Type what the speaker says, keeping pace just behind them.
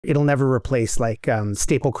It'll never replace like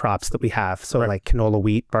staple crops that we have. So like canola,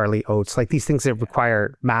 wheat, barley, oats, like these things that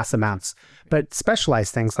require mass amounts. But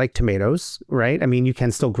specialized things like tomatoes, right? I mean, you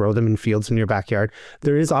can still grow them in fields in your backyard.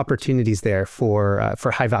 There is opportunities there for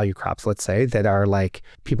high value crops, let's say, that are like,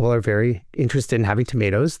 people are very interested in having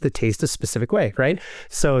tomatoes that taste a specific way, right?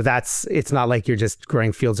 So it's not like you're just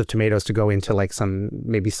growing fields of tomatoes to go into like some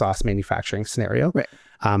maybe sauce manufacturing scenario. Right.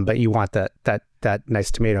 But you want that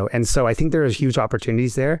nice tomato. And so I think there is huge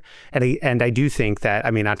opportunities there. And I do think that,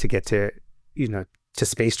 I mean, not to get to, to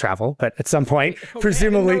space travel, but at some point,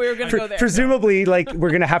 presumably, like we're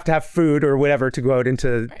going to have food or whatever to go out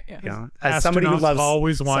into, as somebody who loves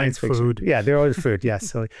always want food. Yeah, they're always food. Yeah,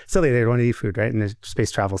 silly. They don't want to eat food, right? In the space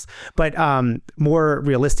travels. But more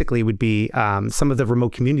realistically would be some of the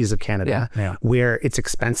remote communities of Canada where it's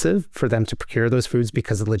expensive for them to procure those foods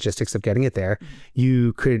because of the logistics of getting it there.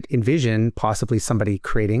 You could envision possibly somebody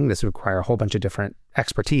creating, this would require a whole bunch of different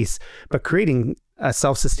expertise, but creating a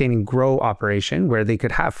self-sustaining grow operation where they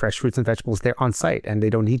could have fresh fruits and vegetables there on site and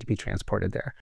they don't need to be transported there.